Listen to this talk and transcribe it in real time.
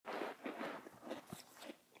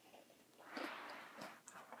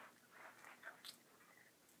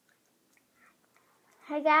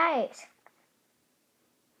Hey guys.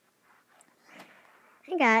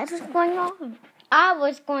 Hey guys, what's going on? I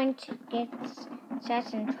was going to get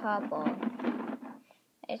such in trouble.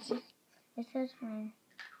 It's just when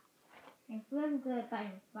it's really good by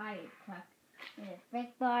the fire truck. And it's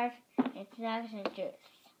big bars, it's nuts and juice.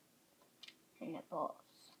 In the bowls.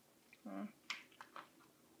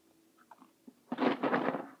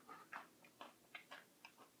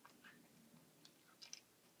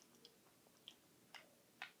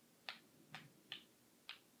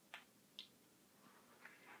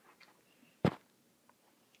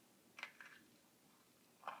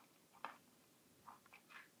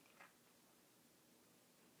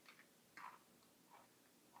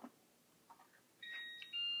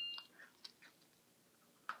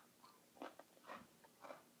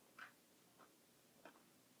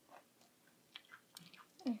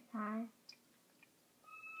 It's fine.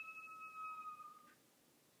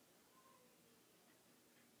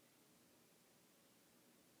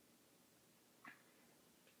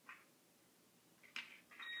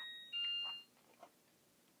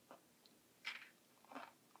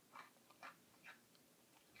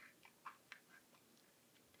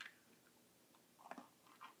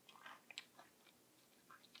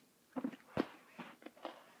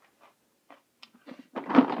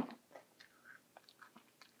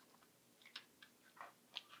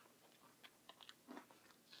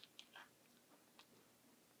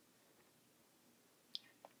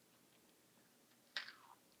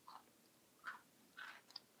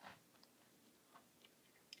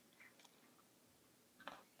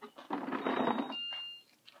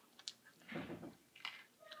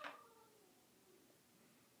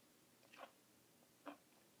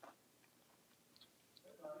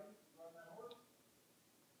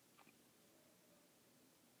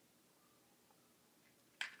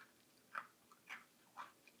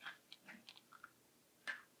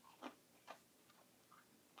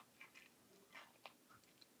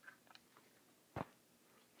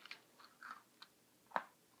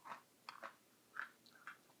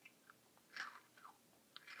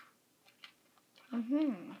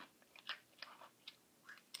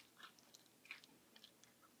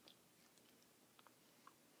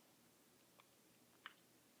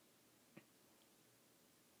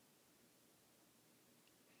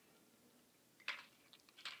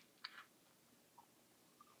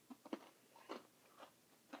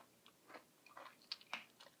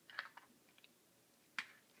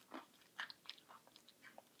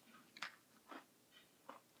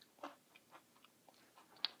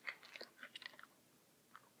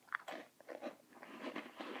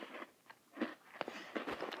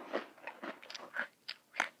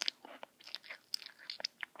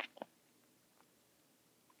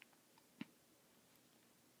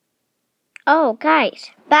 Oh,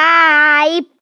 guys. Bye.